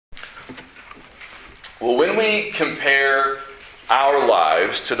Well, when we compare our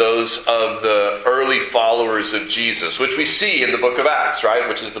lives to those of the early followers of Jesus, which we see in the book of Acts, right?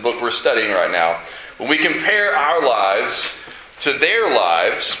 Which is the book we're studying right now. When we compare our lives to their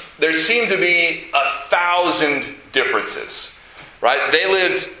lives, there seem to be 1,000 differences, right? They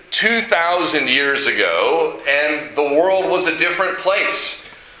lived 2,000 years ago, and the world was a different place.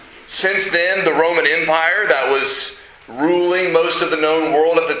 Since then, the Roman Empire that was ruling most of the known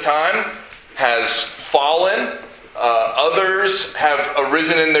world at the time has fallen. Others have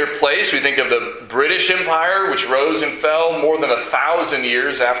arisen in their place. We think of the British Empire, which rose and fell more than 1,000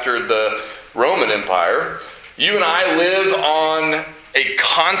 years after the Roman Empire. You and I live on a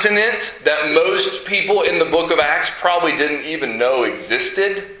continent that most people in the book of Acts probably didn't even know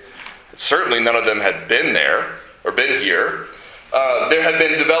existed. Certainly none of them had been there or been here. There have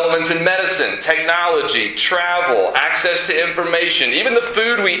been developments in medicine, technology, travel, access to information. Even the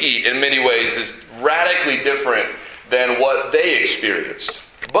food we eat in many ways is radically different than what they experienced.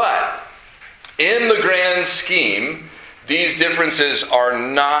 But in the grand scheme, these differences are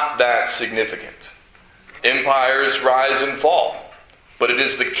not that significant. Empires rise and fall, but it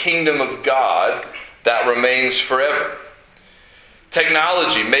is the kingdom of God that remains forever.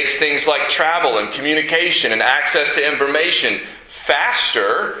 Technology makes things like travel and communication and access to information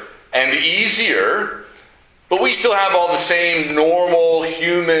faster and easier, but we still have all the same normal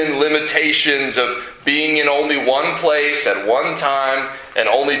human limitations of being in only one place at one time and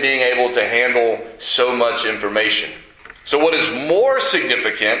only being able to handle so much information. So what is more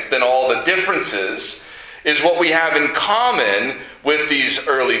significant than all the differences is what we have in common with these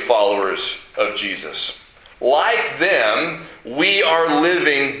early followers of Jesus. Like them, we are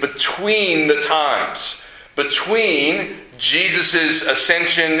living between the times, between Jesus'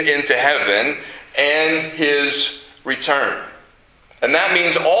 ascension into heaven and his return. And that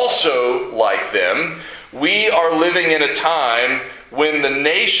means also, like them, we are living in a time when the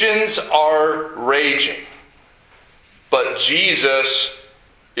nations are raging, but Jesus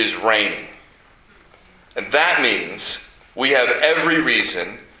is reigning. And that means we have every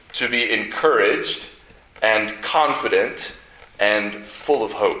reason to be encouraged and confident and full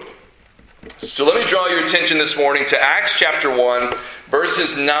of hope. So let me draw your attention this morning to Acts chapter 1,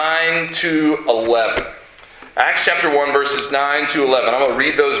 verses 9 to 11. Acts chapter 1, verses 9 to 11. I'm going to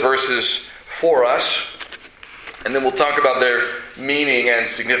read those verses for us, and then we'll talk about their meaning and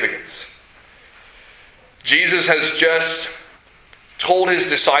significance. Jesus has just told his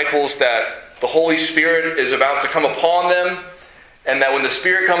disciples that the Holy Spirit is about to come upon them, and that when the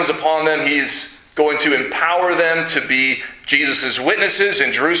Spirit comes upon them, he's going to empower them to be Jesus' witnesses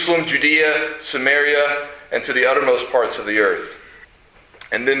in Jerusalem, Judea, Samaria, and to the uttermost parts of the earth.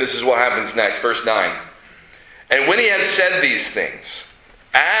 And then this is what happens next, verse 9. And when he had said these things,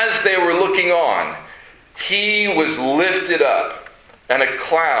 as they were looking on, he was lifted up, and a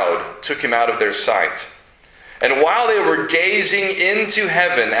cloud took him out of their sight. And while they were gazing into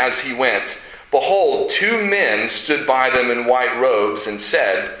heaven as he went, behold, 2 men stood by them in white robes and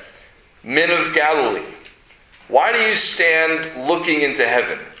said, Men of Galilee, why do you stand looking into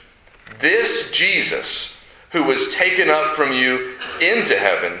heaven? This Jesus, who was taken up from you into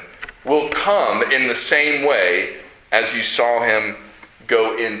heaven, will come in the same way as you saw him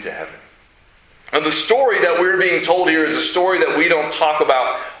go into heaven. Now, the story that we're being told here is a story that we don't talk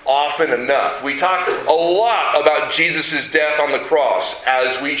about often enough. We talk a lot about Jesus' death on the cross,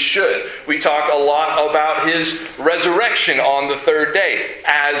 as we should. We talk a lot about his resurrection on the 3rd day,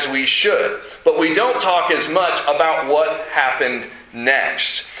 as we should. But we don't talk as much about what happened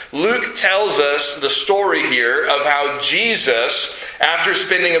next. Luke tells us the story here of how Jesus, after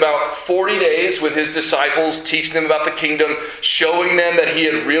spending about 40 days with his disciples, teaching them about the kingdom, showing them that he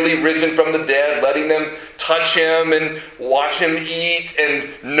had really risen from the dead, letting them touch him and watch him eat and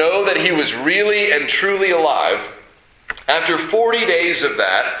know that he was really and truly alive. After 40 days of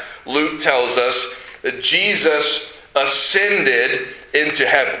that, Luke tells us that Jesus ascended into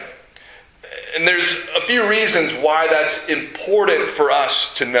heaven. And there's a few reasons why that's important for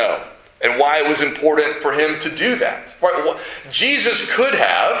us to know, and why it was important for him to do that. Jesus could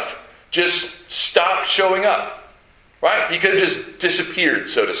have just stopped showing up, right? He could have just disappeared,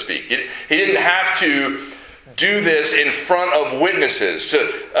 so to speak. He didn't have to do this in front of witnesses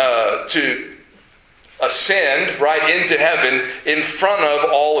to ascend right into heaven in front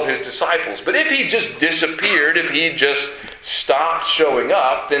of all of his disciples. But if he just disappeared, if he just stopped showing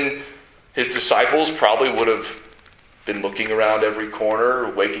up, then his disciples probably would have been looking around every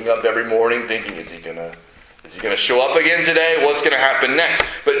corner, waking up every morning thinking, is he going to show up again today? What's going to happen next?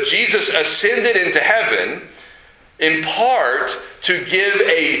 But Jesus ascended into heaven in part to give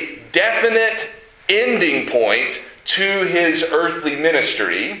a definite ending point to his earthly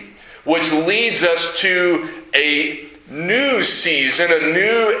ministry, which leads us to a new season, a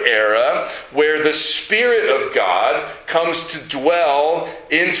new era, where the Spirit of God comes to dwell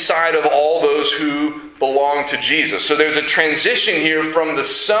inside of all those who belong to Jesus. So there's a transition here from the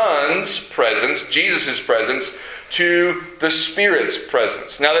Son's presence, Jesus' presence, to the Spirit's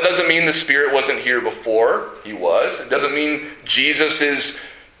presence. Now that doesn't mean the Spirit wasn't here before. He was. It doesn't mean Jesus is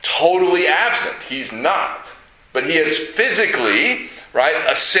totally absent. He's not. But he has physically,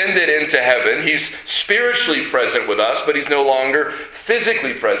 ascended into heaven. He's spiritually present with us, but he's no longer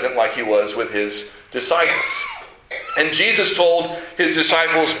physically present like he was with his disciples. And Jesus told his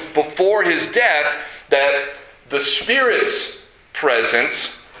disciples before his death that the Spirit's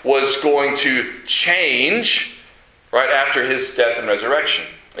presence was going to change right after his death and resurrection.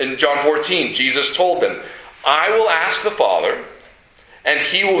 In John 14, Jesus told them, "I will ask the Father, and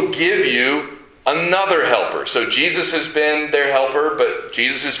he will give you another helper." So Jesus has been their helper, but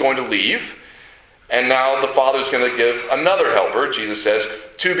Jesus is going to leave. And now the Father's going to give another helper, Jesus says,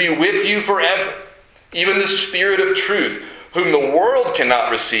 "to be with you forever, even the Spirit of truth, whom the world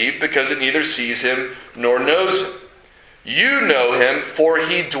cannot receive because it neither sees him nor knows him. You know him, for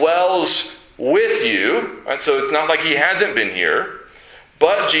he dwells with you." Right? So it's not like he hasn't been here.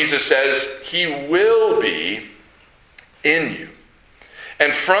 But Jesus says he will be in you.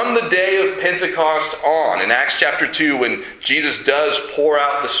 And from the day of Pentecost on, in Acts chapter 2, when Jesus does pour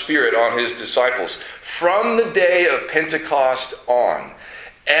out the Spirit on his disciples, from the day of Pentecost on,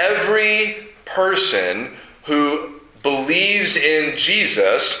 every person who believes in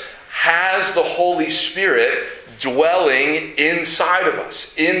Jesus has the Holy Spirit dwelling inside of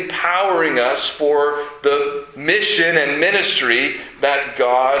us, empowering us for the mission and ministry that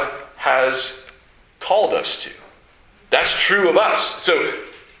God has called us to. That's true of us. So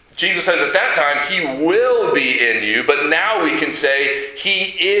Jesus says at that time, he will be in you, but now we can say he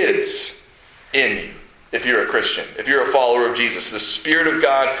is in you. If you're a Christian, if you're a follower of Jesus, the Spirit of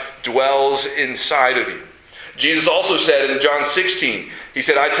God dwells inside of you. Jesus also said in John 16, he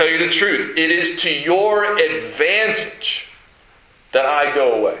said, "I tell you the truth, it is to your advantage that I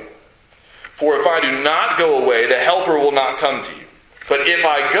go away. For if I do not go away, the Helper will not come to you. But if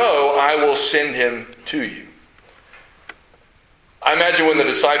I go, I will send him to you." I imagine when the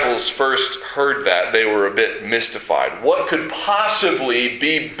disciples first heard that, they were a bit mystified. What could possibly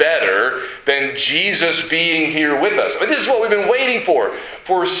be better than Jesus being here with us? I mean, this is what we've been waiting for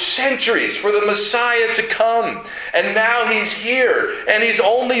centuries, for the Messiah to come. And now he's here. And he's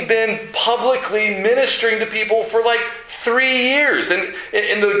only been publicly ministering to people for like 3 years. And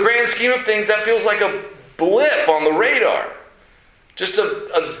in the grand scheme of things, that feels like a blip on the radar. Just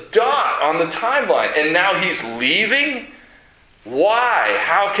a dot on the timeline. And now he's leaving? Why?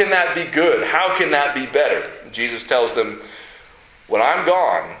 How can that be good? How can that be better? Jesus tells them, when I'm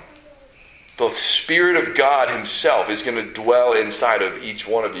gone, the Spirit of God himself is going to dwell inside of each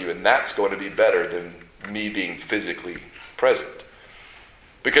one of you, and that's going to be better than me being physically present.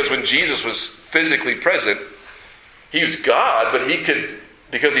 Because when Jesus was physically present, he was God, but he could,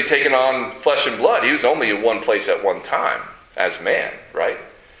 because he'd taken on flesh and blood, he was only in one place at one time as man, right?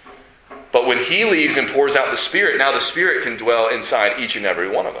 But when he leaves and pours out the Spirit, now the Spirit can dwell inside each and every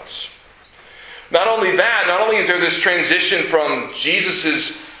one of us. Not only that, not only is there this transition from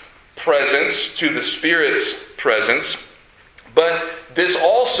Jesus' presence to the Spirit's presence, but this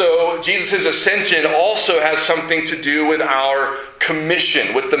also, Jesus' ascension also has something to do with our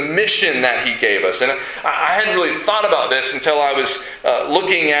commission, with the mission that he gave us. And I hadn't really thought about this until I was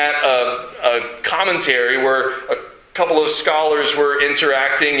looking at a commentary where a couple of scholars were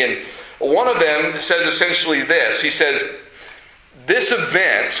interacting, and one of them says essentially this. He says, this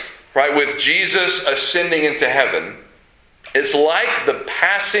event, right, with Jesus ascending into heaven, is like the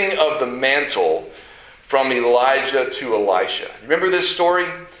passing of the mantle from Elijah to Elisha. Remember this story?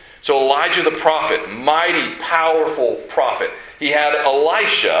 So Elijah the prophet, mighty, powerful prophet. He had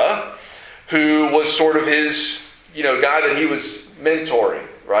Elisha, who was sort of his, guy that he was mentoring,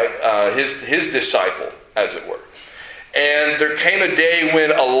 right? His disciple, as it were. And there came a day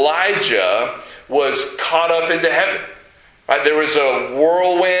when Elijah was caught up into heaven. Right? There was a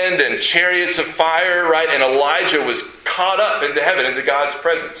whirlwind and chariots of fire, right? And Elijah was caught up into heaven, into God's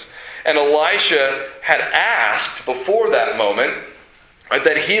presence. And Elisha had asked before that moment, right,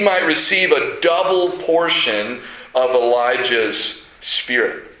 that he might receive a double portion of Elijah's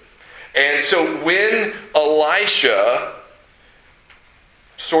spirit. And so when Elisha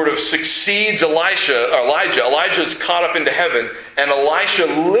sort of succeeds Elijah's caught up into heaven, and Elisha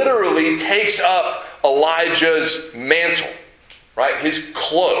literally takes up Elijah's mantle, right, his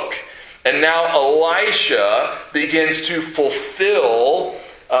cloak, And now Elisha begins to fulfill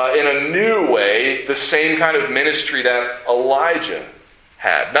in a new way the same kind of ministry that Elijah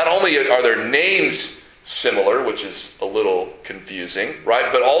had. Not only are their names similar, which is a little confusing,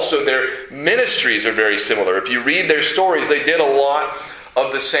 right? But also their ministries are very similar. If you read their stories, they did a lot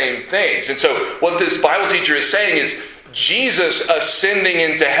of the same things. And so what this Bible teacher is saying is Jesus ascending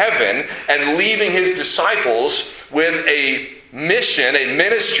into heaven and leaving his disciples with a mission, a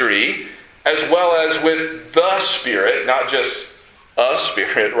ministry, as well as with the Spirit, not just a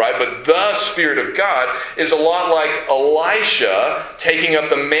Spirit, right? But the Spirit of God is a lot like Elisha taking up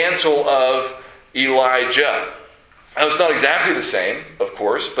the mantle of Elijah. Now, it's not exactly the same, of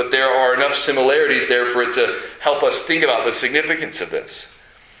course, but there are enough similarities there for it to help us think about the significance of this.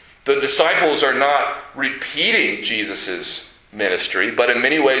 The disciples are not repeating Jesus' ministry, but in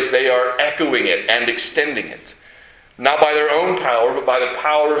many ways they are echoing it and extending it. Not by their own power, but by the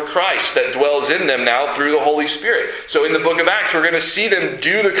power of Christ that dwells in them now through the Holy Spirit. So in the book of Acts, we're going to see them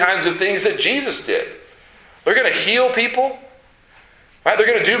do the kinds of things that Jesus did. They're going to heal people. Right? They're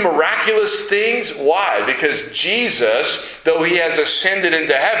going to do miraculous things. Why? Because Jesus, though he has ascended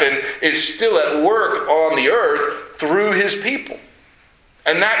into heaven, is still at work on the earth through his people.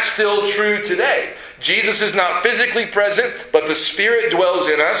 And that's still true today. Jesus is not physically present, but the Spirit dwells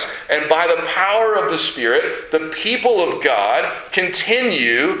in us. And by the power of the Spirit, the people of God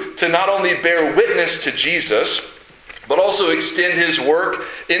continue to not only bear witness to Jesus, but also extend his work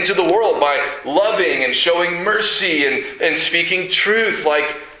into the world by loving and showing mercy and speaking truth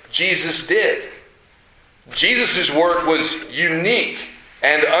like Jesus did. Jesus' work was unique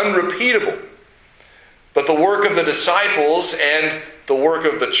and unrepeatable. But the work of the disciples and the work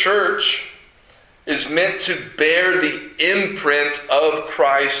of the church is meant to bear the imprint of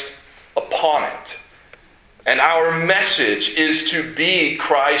Christ upon it. And our message is to be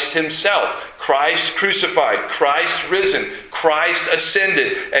Christ himself. Christ crucified, Christ risen, Christ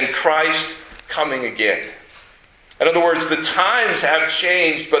ascended, and Christ coming again. In other words, the times have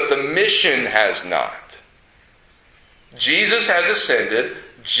changed, but the mission has not. Jesus has ascended.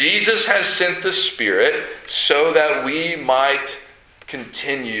 Jesus has sent the Spirit so that we might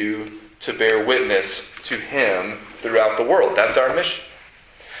continue to bear witness to him throughout the world. That's our mission.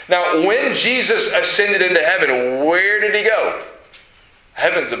 Now, when Jesus ascended into heaven, where did he go?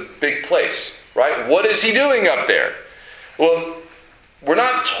 Heaven's a big place, right? What is he doing up there? Well, we're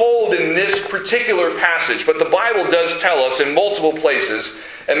not told in this particular passage, but the Bible does tell us in multiple places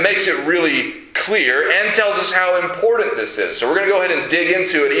and makes it really clear and tells us how important this is. So we're going to go ahead and dig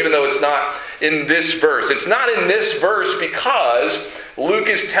into it, even though it's not in this verse. It's not in this verse because Luke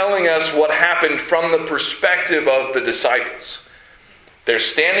is telling us what happened from the perspective of the disciples. They're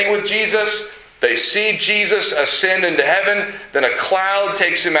standing with Jesus. They see Jesus ascend into heaven. Then a cloud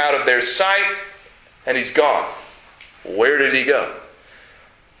takes him out of their sight, and he's gone. Where did he go?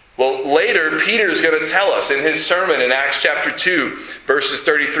 Well, later, Peter's going to tell us in his sermon in Acts chapter 2, verses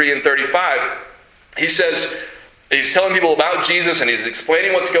 33 and 35. He says, he's telling people about Jesus, and he's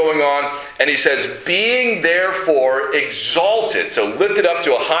explaining what's going on. And he says, being therefore exalted, so lifted up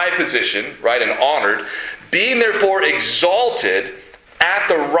to a high position, right, and honored, being therefore exalted at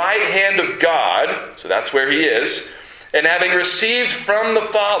the right hand of God, so that's where he is, and having received from the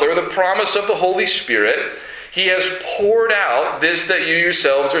Father the promise of the Holy Spirit, he has poured out this that you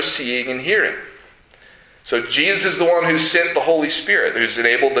yourselves are seeing and hearing. So Jesus is the one who sent the Holy Spirit, who's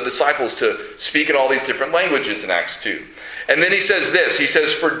enabled the disciples to speak in all these different languages in Acts 2. And then he says this, he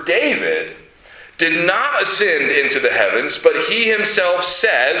says, for David did not ascend into the heavens, but he himself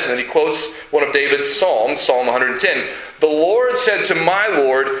says, and he quotes one of David's psalms, Psalm 110, the Lord said to my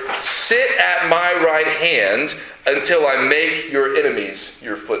Lord, sit at my right hand until I make your enemies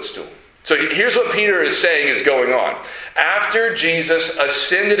your footstool. So here's what Peter is saying is going on. After Jesus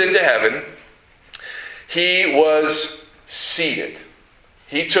ascended into heaven, he was seated.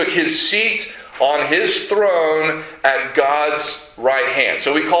 He took his seat on his throne at God's right hand.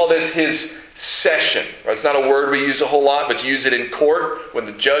 So we call this his session. It's not a word we use a whole lot, but you use it in court. When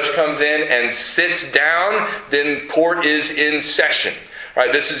the judge comes in and sits down, then court is in session.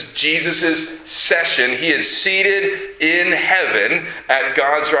 Right, this is Jesus' session. He is seated in heaven at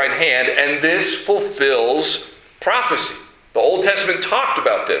God's right hand, and this fulfills prophecy. The Old Testament talked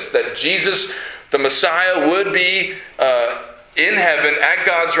about this, that Jesus, the Messiah, would be in heaven at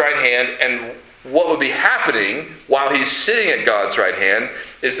God's right hand, and what would be happening while he's sitting at God's right hand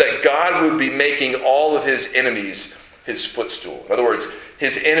is that God would be making all of his enemies his footstool. In other words,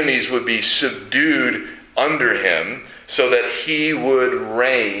 his enemies would be subdued under him so that he would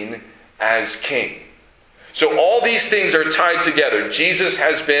reign as king. So all these things are tied together. Jesus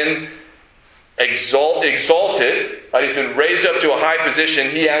has been exalted. Right? He's been raised up to a high position.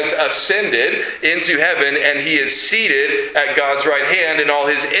 He has ascended into heaven, and he is seated at God's right hand, and all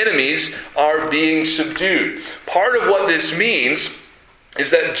his enemies are being subdued. Part of what this means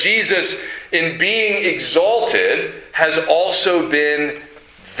is that Jesus, in being exalted, has also been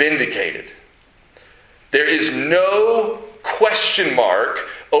vindicated. There is no question mark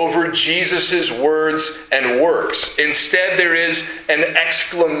over Jesus' words and works. Instead, there is an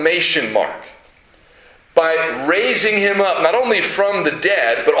exclamation mark. By raising him up, not only from the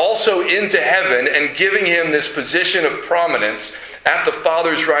dead, but also into heaven, and giving him this position of prominence at the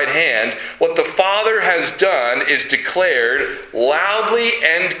Father's right hand, what the Father has done is declared loudly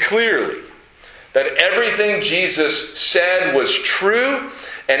and clearly that everything Jesus said was true,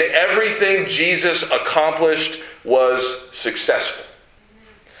 and everything Jesus accomplished was successful.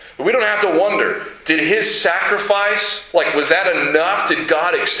 But we don't have to wonder, did his sacrifice, was that enough? Did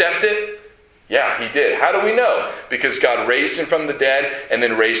God accept it? Yeah, he did. How do we know? Because God raised him from the dead and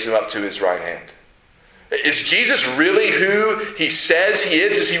then raised him up to his right hand. Is Jesus really who he says he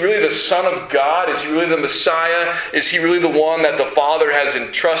is? Is he really the Son of God? Is he really the Messiah? Is he really the one that the Father has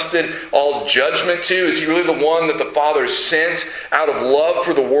entrusted all judgment to? Is he really the one that the Father sent out of love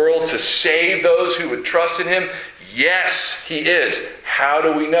for the world to save those who would trust in him? Yes, he is. How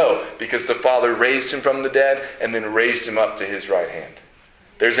do we know? Because the Father raised him from the dead and then raised him up to his right hand.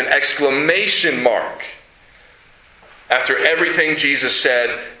 There's an exclamation mark after everything Jesus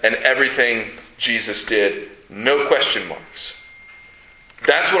said and everything Jesus did. No question marks.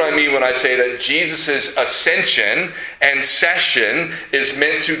 That's what I mean when I say that Jesus' ascension and session is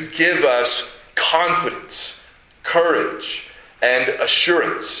meant to give us confidence, courage, and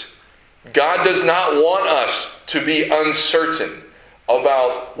assurance. God does not want us to be uncertain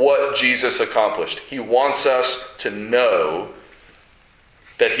about what Jesus accomplished. He wants us to know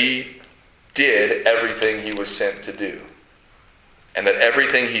that he did everything he was sent to do. And that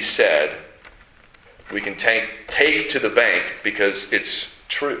everything he said, we can take to the bank because it's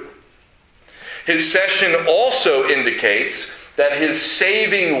true. His session also indicates that his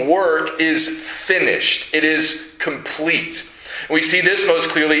saving work is finished. It is complete. We see this most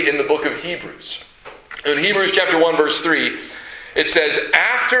clearly in the book of Hebrews. In Hebrews chapter 1, verse 3, it says,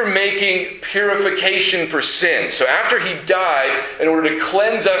 after making purification for sin, so after he died in order to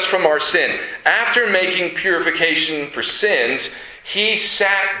cleanse us from our sin, after making purification for sins, he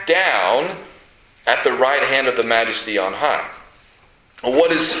sat down at the right hand of the Majesty on high.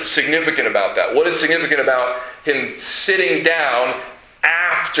 What is significant about that? What is significant about him sitting down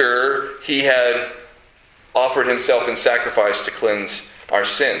after he had offered himself in sacrifice to cleanse our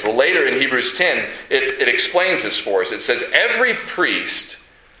sins? Well, later in Hebrews 10, it explains this for us. It says, every priest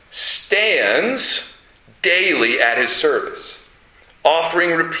stands daily at his service,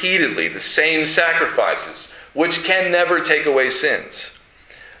 offering repeatedly the same sacrifices, which can never take away sins.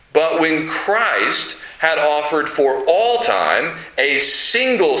 But when Christ had offered for all time a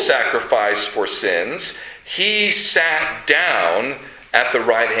single sacrifice for sins, he sat down at the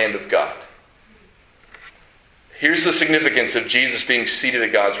right hand of God. Here's the significance of Jesus being seated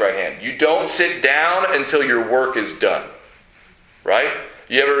at God's right hand. You don't sit down until your work is done. Right?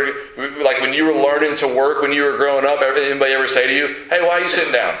 You ever, when you were learning to work, when you were growing up, anybody ever say to you, hey, why are you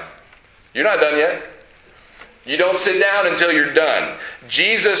sitting down? You're not done yet. You don't sit down until you're done.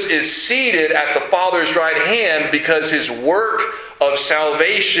 Jesus is seated at the Father's right hand because his work of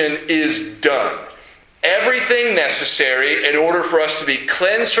salvation is done. Everything necessary in order for us to be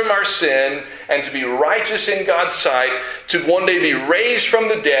cleansed from our sin and to be righteous in God's sight, to one day be raised from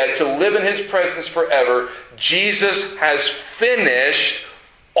the dead, to live in his presence forever, Jesus has finished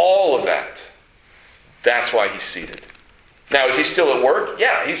all of that. That's why he's seated. Now, is he still at work?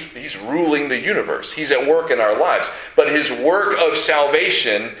 Yeah, he's ruling the universe. He's at work in our lives. But his work of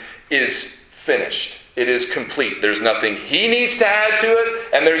salvation is finished. It is complete. There's nothing he needs to add to it,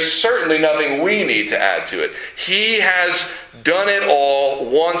 and there's certainly nothing we need to add to it. He has done it all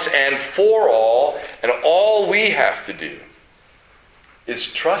once and for all, and all we have to do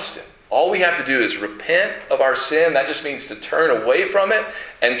is trust him. All we have to do is repent of our sin. That just means to turn away from it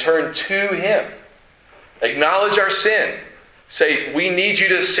and turn to him. Acknowledge our sin. Say, we need you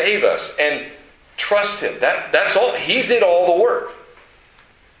to save us, and trust him. That's all. He did all the work.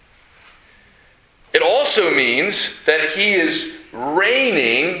 It also means that he is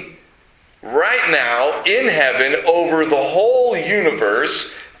reigning right now in heaven over the whole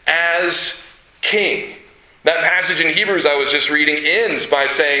universe as king. That passage in Hebrews I was just reading ends by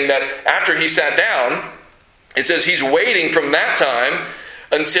saying that after he sat down, it says he's waiting from that time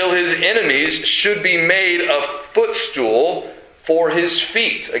until his enemies should be made a footstool for his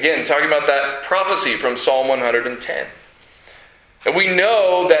feet. Again, talking about that prophecy from Psalm 110. And we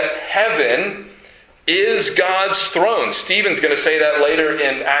know that heaven is God's throne. Stephen's going to say that later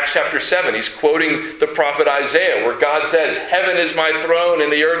in Acts chapter 7. He's quoting the prophet Isaiah, where God says, "Heaven is my throne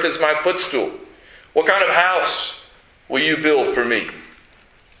and the earth is my footstool. What kind of house will you build for me?"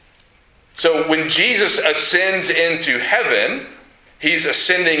 So when Jesus ascends into heaven, he's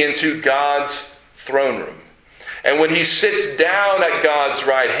ascending into God's throne room. And when he sits down at God's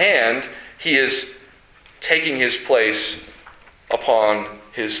right hand, he is taking his place upon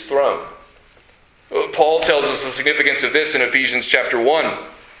his throne. Paul tells us the significance of this in Ephesians chapter 1,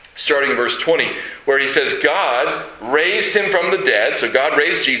 starting in verse 20, where he says, God raised him from the dead, so God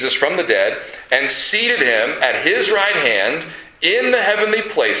raised Jesus from the dead, and seated him at his right hand in the heavenly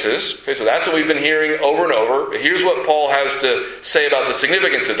places. Okay, so that's what we've been hearing over and over. Here's what Paul has to say about the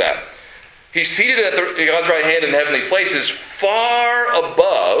significance of that. He's seated at God's right hand in heavenly places, far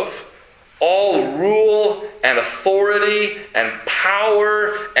above all rule and authority and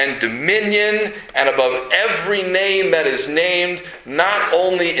power and dominion, and above every name that is named, not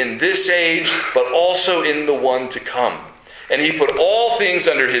only in this age, but also in the one to come. And he put all things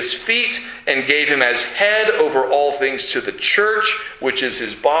under his feet and gave him as head over all things to the church, which is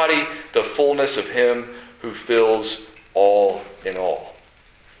his body, the fullness of him who fills all in all.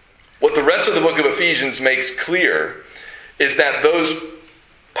 What the rest of the book of Ephesians makes clear is that those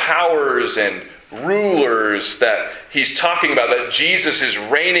powers and rulers that he's talking about, that Jesus is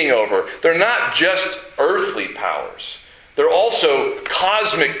reigning over, they're not just earthly powers. They're also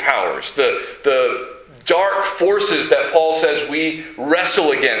cosmic powers. The dark forces that Paul says we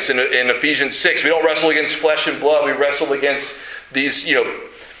wrestle against in Ephesians 6. We don't wrestle against flesh and blood. We wrestle against these,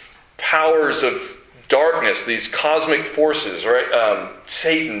 powers of darkness, these cosmic forces, right?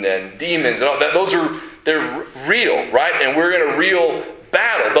 Satan and demons and all that. They're real, right? And we're in a real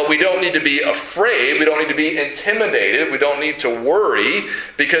battle, but we don't need to be afraid. We don't need to be intimidated. We don't need to worry,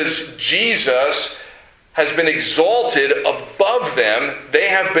 because Jesus has been exalted above them. They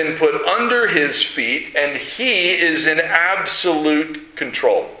have been put under his feet, and he is in absolute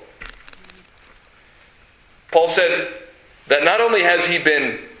control. Paul said that not only has he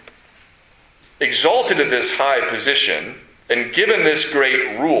been exalted to this high position and given this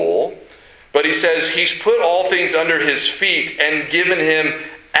great rule, but he says he's put all things under his feet and given him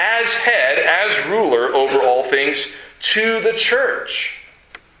as head, as ruler over all things to the church.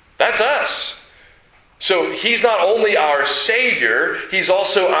 That's us. So he's not only our Savior, he's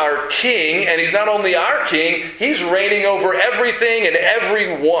also our King. And he's not only our King, he's reigning over everything and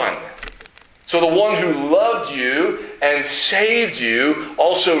everyone. So the one who loved you and saved you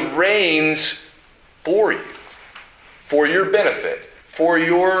also reigns for you, for your benefit, for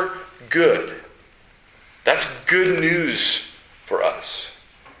your good. That's good news for us,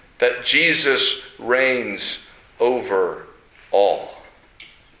 that Jesus reigns over all.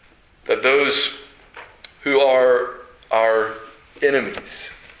 That those who are our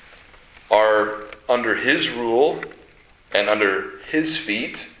enemies are under his rule and under his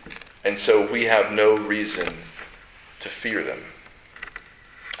feet, and so we have no reason to fear them.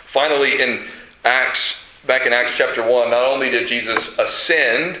 Finally, in back in Acts chapter 1, not only did Jesus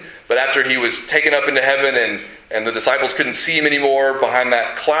ascend, but after he was taken up into heaven and the disciples couldn't see him anymore behind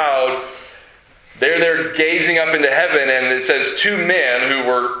that cloud, they're gazing up into heaven, and it says 2 men who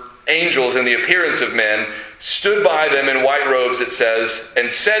were angels in the appearance of men stood by them in white robes, it says,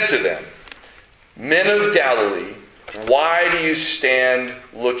 and said to them, "Men of Galilee, why do you stand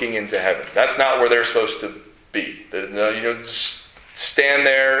looking into heaven?" That's not where they're supposed to be. Just stand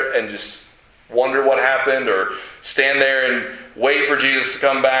there and just wonder what happened, or stand there and wait for Jesus to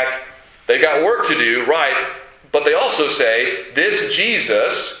come back. They've got work to do, right? But they also say, this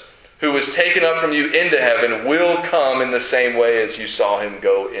Jesus who was taken up from you into heaven will come in the same way as you saw him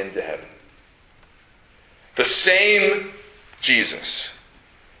go into heaven. The same Jesus,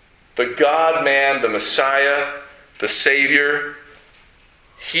 the God-man, the Messiah, the Savior,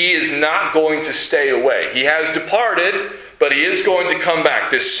 he is not going to stay away. He has departed, but he is going to come back.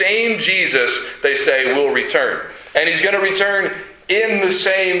 This same Jesus, they say, will return. And he's going to return in the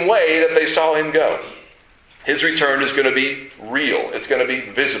same way that they saw him go. His return is going to be real. It's going to be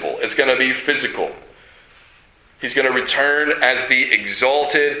visible. It's going to be physical. He's going to return as the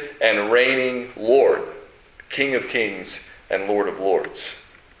exalted and reigning Lord, King of kings and Lord of lords.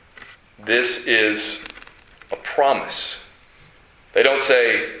 This is a promise. They don't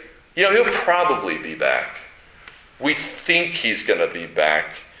say, he'll probably be back. We think he's going to be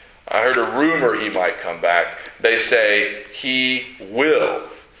back. I heard a rumor he might come back. They say he will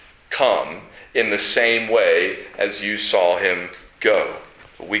come in the same way as you saw him go.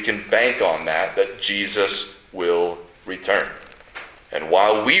 We can bank on that Jesus will return. And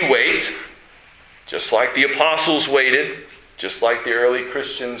while we wait, just like the apostles waited, just like the early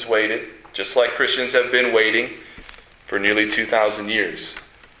Christians waited, just like Christians have been waiting for nearly 2,000 years,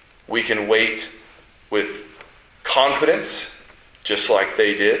 we can wait with confidence, just like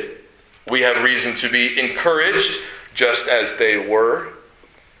they did. We have reason to be encouraged, just as they were,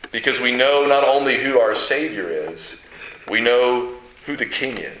 because we know not only who our Savior is, we know who the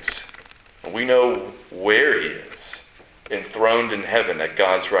King is. And we know where he is, enthroned in heaven at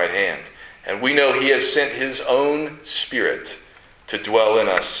God's right hand. And we know he has sent his own Spirit to dwell in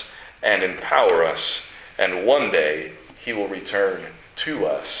us and empower us. And one day he will return to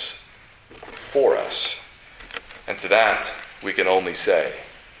us, for us. And to that we can only say,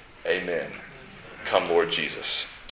 Amen. Come, Lord Jesus.